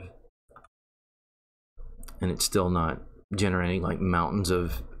productive. And it's still not generating like mountains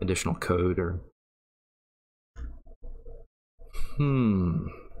of additional code or...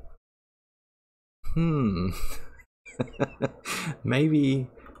 Maybe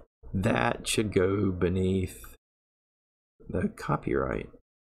that should go beneath the copyright.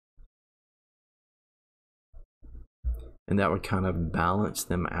 And that would kind of balance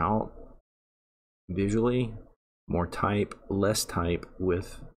them out visually. More type, less type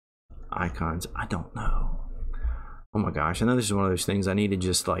with icons. I don't know. Oh my gosh, I know this is one of those things I need to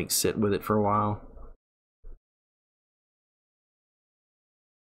just like sit with it for a while.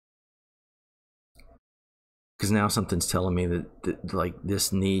 Because now something's telling me that like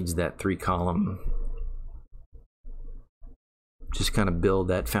this needs that 3-column. Just kind of build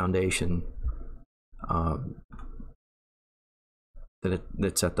that foundation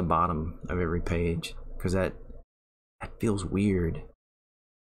that's at the bottom of every page, because that feels weird.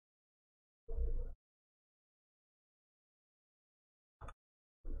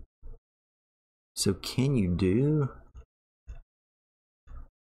 So can you do...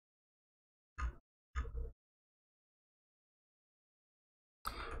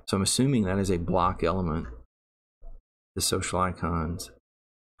 So I'm assuming that is a block element, the social icons.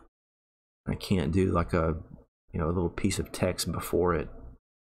 I can't do like a, you know, a little piece of text before it.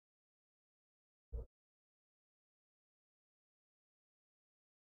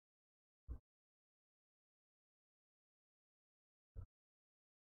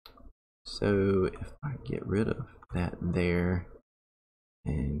 So if I get rid of that there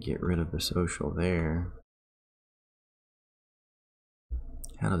and get rid of the social there,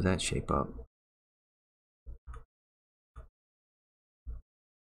 how does that shape up?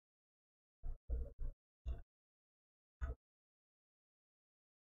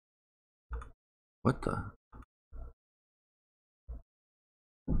 What the?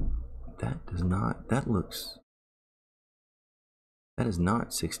 That does not, that looks, that is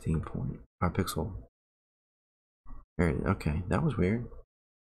not 16 point, or pixel. There it is. Okay, that was weird.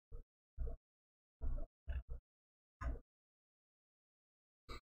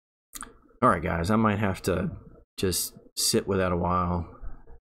 All right, guys, I might have to just sit with that a while.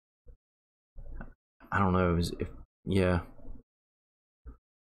 I don't know if yeah,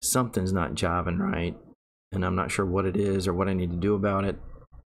 something's not jiving right, and I'm not sure what it is or what I need to do about it.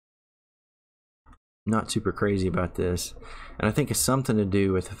 Not super crazy about this, and I think it's something to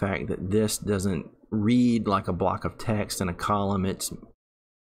do with the fact that this doesn't read like a block of text in a column. It's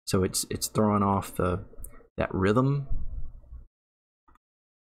throwing off the that rhythm.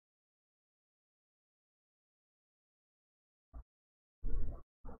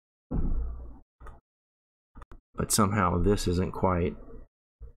 But somehow this isn't quite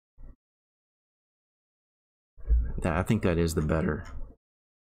that. I think that is the better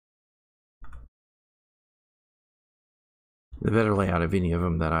layout of any of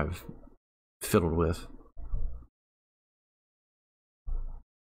them that I've fiddled with.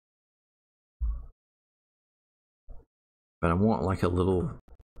 But I want like a little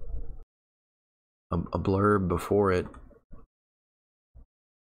a blurb before it.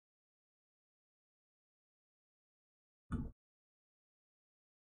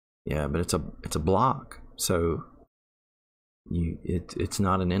 Yeah, but it's a block, so it's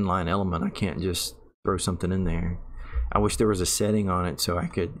not an inline element. I can't just throw something in there. I wish there was a setting on it so I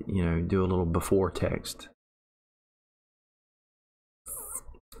could, you know, do a little before text.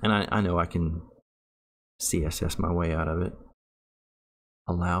 And I know I can CSS my way out of it.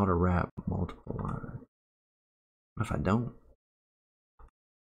 Allow to wrap multiple lines. What if I don't?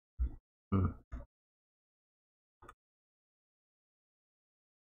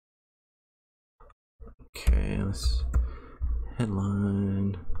 Okay, let's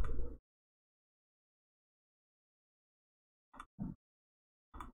headline.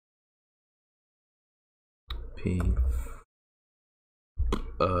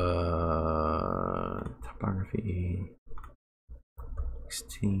 Typography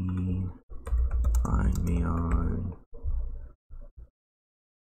 16. Find me on.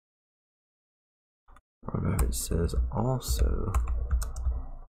 Or if it says also.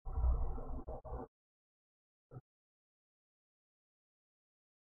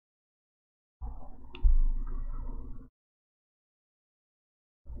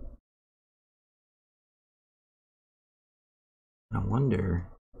 I wonder.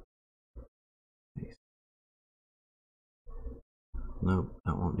 Nope,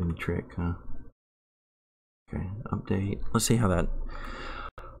 that won't do the trick, huh? Okay, update. Let's see how that.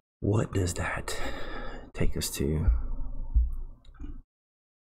 What does that take us to?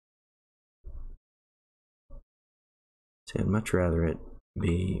 See, I'd much rather it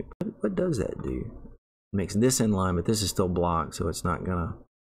be. What does that do? It makes this inline, but this is still blocked, so it's not gonna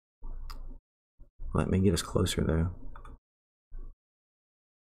let me get us closer though.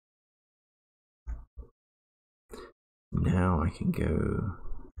 Now I can go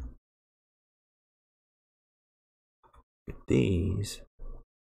get these.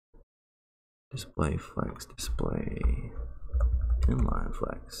 Display flex, display inline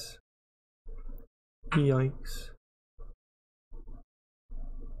flex. Yikes.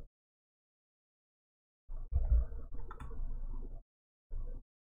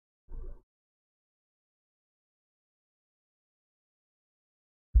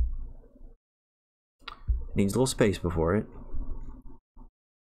 Needs a little space before it.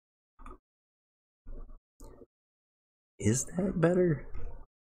 Is that better?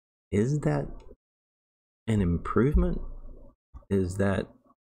 Is that an improvement? Is that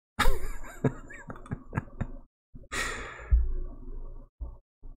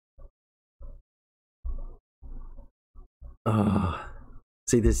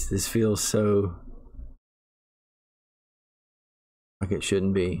see, this feels so like it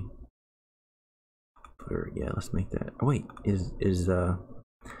shouldn't be. Yeah, let's make that. Oh wait, is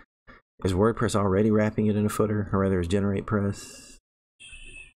WordPress already wrapping it in a footer, or rather is GeneratePress?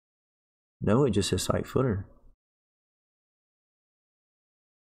 No, it just says site footer.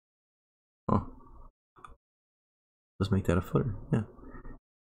 Oh, let's make that a footer. Yeah.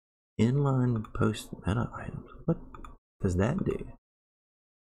 Inline post meta items. What does that do?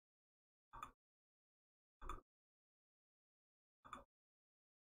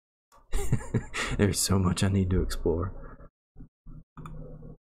 There's so much I need to explore.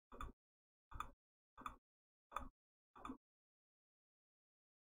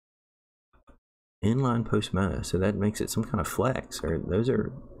 Inline post meta, so that makes it some kind of flex, or those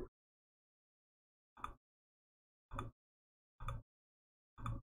are.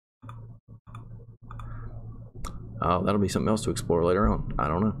 Oh, that'll be something else to explore later on. I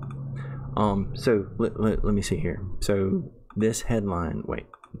don't know. So let me see here. So this headline, wait,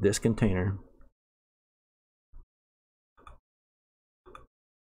 this container.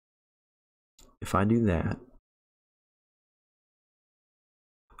 If I do that,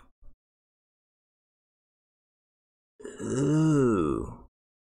 ooh.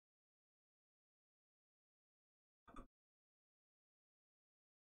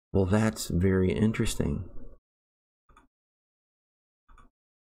 Well, that's very interesting.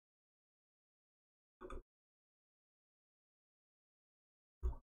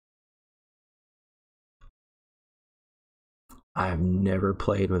 I have never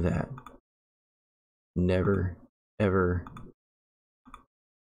played with that. Never, ever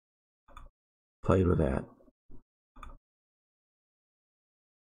played with that.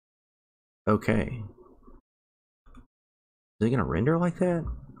 Okay. Is it going to render like that?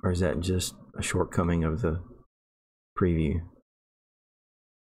 Or is that just a shortcoming of the preview?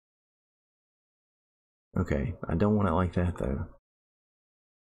 Okay, I don't want it like that though.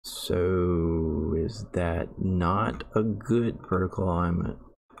 So is that not a good vertical alignment?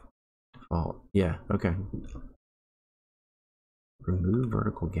 Default. Yeah, okay. Remove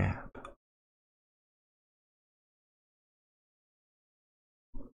vertical gap.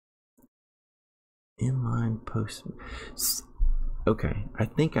 Inline post. Okay, I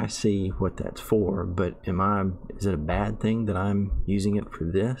think I see what that's for, but is it a bad thing that I'm using it for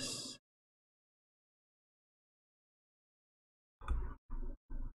this?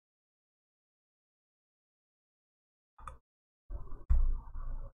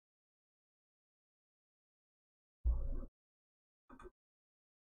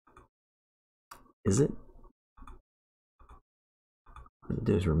 Is it? What it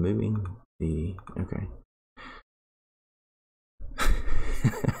is removing the, okay.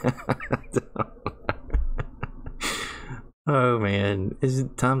 Oh man, is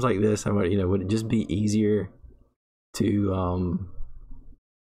it times like this? How about, would it just be easier to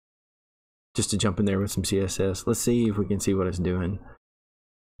just to jump in there with some CSS? Let's see if we can see what it's doing.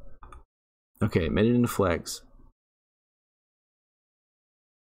 Okay, made it into Flex.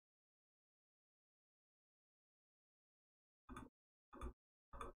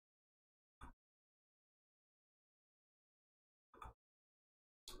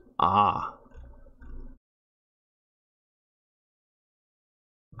 Ah,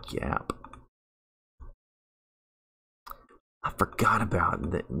 gap. I forgot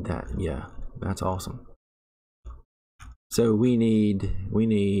about that. Yeah, that's awesome. So we need,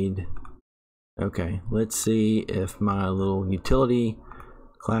 okay, let's see if my little utility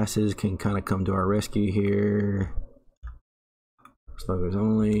classes can kind of come to our rescue here. Slogos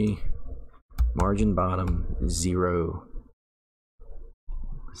only, margin bottom 0.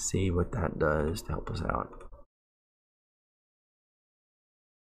 Let's see what that does to help us out.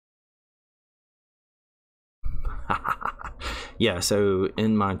 Yeah, so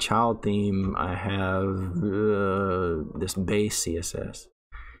in my child theme, I have this base CSS,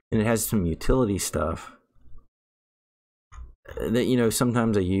 and it has some utility stuff that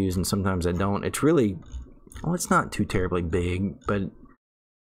sometimes I use and sometimes I don't. It's really, well, it's not too terribly big, but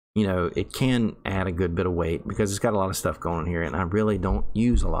it can add a good bit of weight because it's got a lot of stuff going on here, and I really don't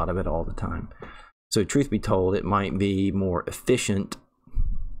use a lot of it all the time. So truth be told, it might be more efficient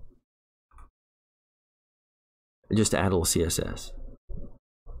just to add a little CSS.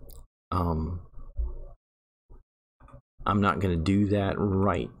 I'm not going to do that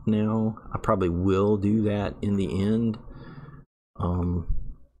right now. I probably will do that in the end.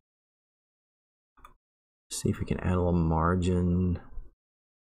 See if we can add a little margin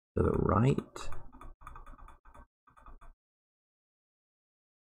to the right.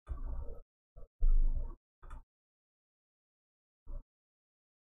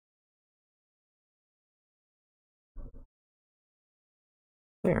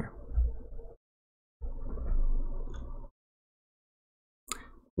 There.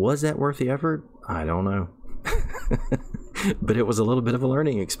 Was that worth the effort? I don't know. But it was a little bit of a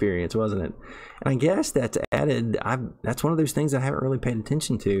learning experience, wasn't it? And I guess that's added. That's one of those things I haven't really paid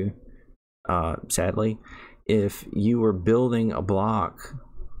attention to, sadly. If you were building a block,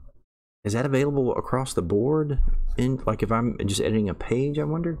 is that available across the board? Like if I'm just editing a page, I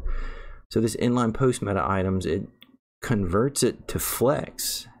wonder. So this inline post meta items, it converts it to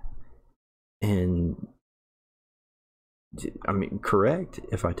flex, and I mean, correct.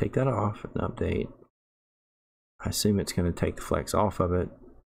 If I take that off and update, I assume it's going to take the flex off of it.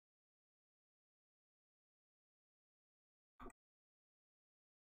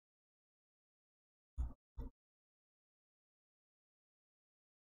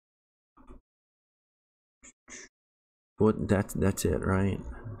 Well, that's it, right?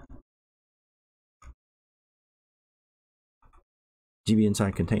 GB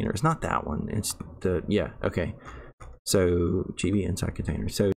inside container. It's not that one. It's the, yeah, okay. So GB inside container.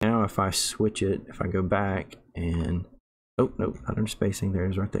 So now if I switch it, if I go back and, oh, no, not under spacing, there it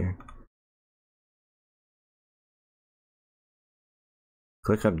is right there.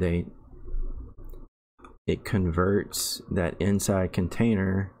 Click update. It converts that inside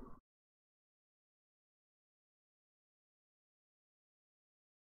container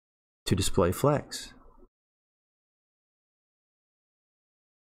to display flex.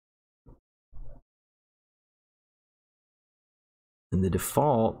 And the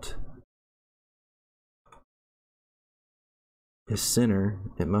default is center.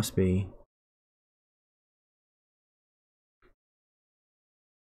 It must be.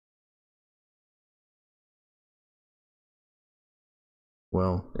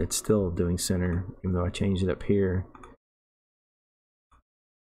 Well, it's still doing center, even though I changed it up here.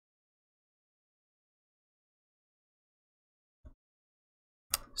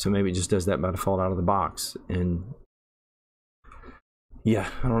 So maybe it just does that by default out of the box. And yeah,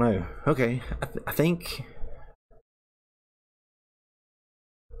 I don't know. Okay, I think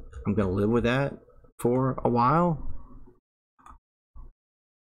I'm gonna live with that for a while.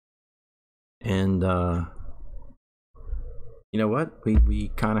 And you know what? We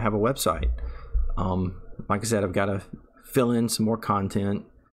kind of have a website. Like I said, I've got to fill in some more content.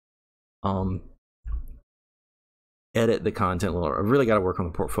 Edit the content a little. I've really got to work on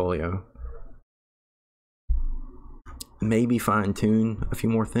the portfolio. Maybe fine tune a few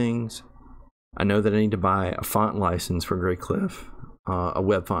more things. I know that I need to buy a font license for Grey Cliff, a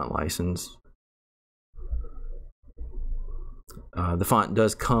web font license. The font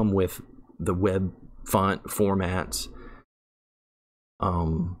does come with the web font formats,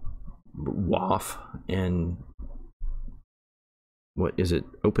 WAF and what is it,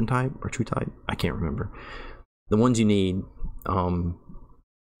 OpenType or TrueType? I can't remember. The ones you need,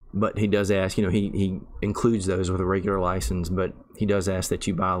 but he does ask, you know, he includes those with a regular license, but he does ask that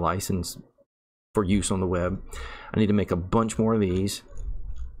you buy a license for use on the web. I need to make a bunch more of these,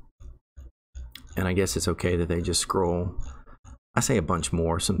 and I guess it's okay that they just scroll. I say a bunch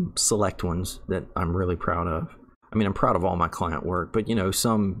more, some select ones that I'm really proud of. I mean, I'm proud of all my client work, but you know,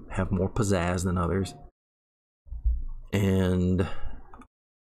 some have more pizzazz than others. And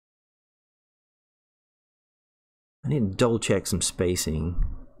I need to double check some spacing.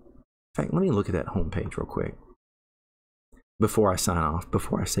 In fact, let me look at that homepage real quick before I sign off,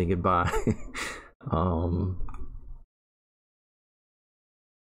 before I say goodbye.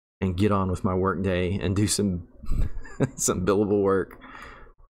 And get on with my work day and do some some billable work.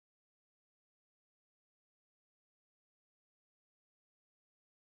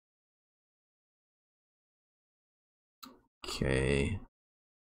 Okay.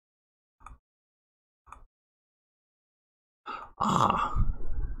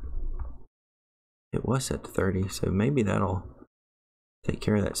 It was set to 30, so maybe that'll take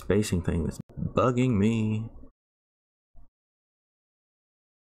care of that spacing thing that's bugging me.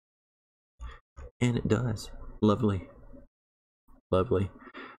 And it does. Lovely. Lovely.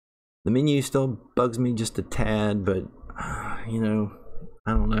 The menu still bugs me just a tad, but you know,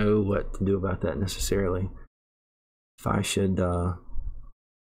 I don't know what to do about that necessarily. If I should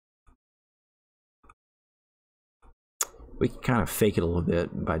we can kind of fake it a little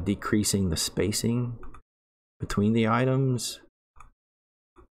bit by decreasing the spacing between the items.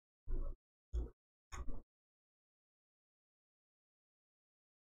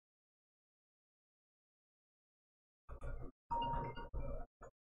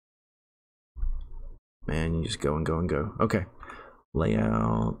 Man, you just go and go and go. Okay.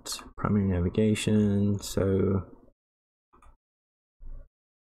 Layout, primary navigation, so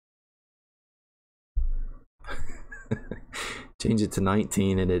change it to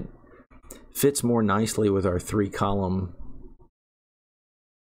 19 and it fits more nicely with our 3-column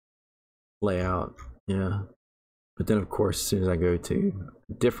layout. Yeah. But then of course, as soon as I go to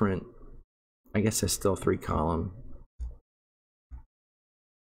different, I guess that's still 3-column.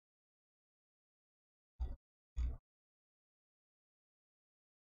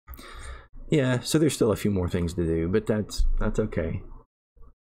 Yeah, so there's still a few more things to do, but that's okay.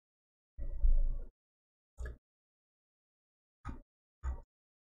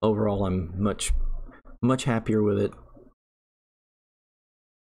 Overall, I'm much happier with it.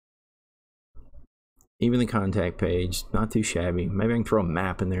 Even the contact page, not too shabby. Maybe I can throw a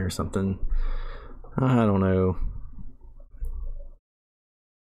map in there or something. I don't know.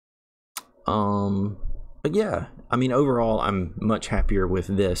 But yeah, I mean, overall, I'm much happier with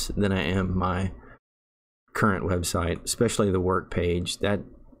this than I am my current website, especially the work page. That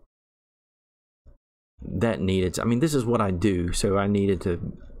needed, I mean, this is what I do, so I needed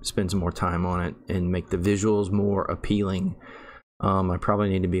to spend some more time on it and make the visuals more appealing. I probably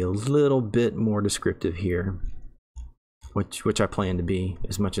need to be a little bit more descriptive here, which I plan to be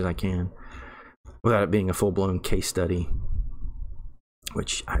as much as I can, without it being a full-blown case study,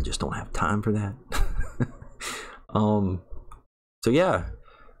 which I just don't have time for that. So yeah,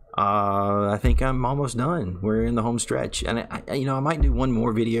 I think I'm almost done. We're in the home stretch, and you know, I might do one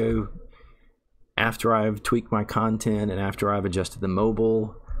more video after I've tweaked my content and after I've adjusted the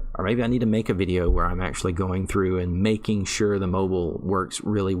mobile. or maybe I need to make a video where I'm actually going through and making sure the mobile works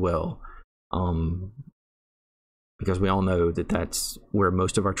really well. Because we all know that that's where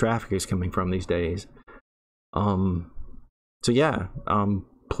most of our traffic is coming from these days. So yeah,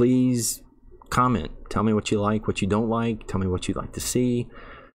 please comment. Tell me what you like, what you don't like. Tell me what you'd like to see.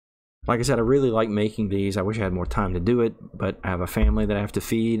 Like I said, I really like making these. I wish I had more time to do it, but I have a family that I have to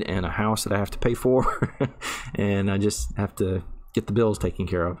feed and a house that I have to pay for. And I just have to get the bills taken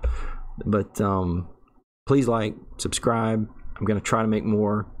care of. But please like, subscribe. I'm going to try to make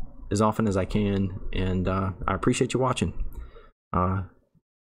more as often as I can. And I appreciate you watching.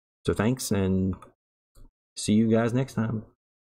 So thanks, and see you guys next time.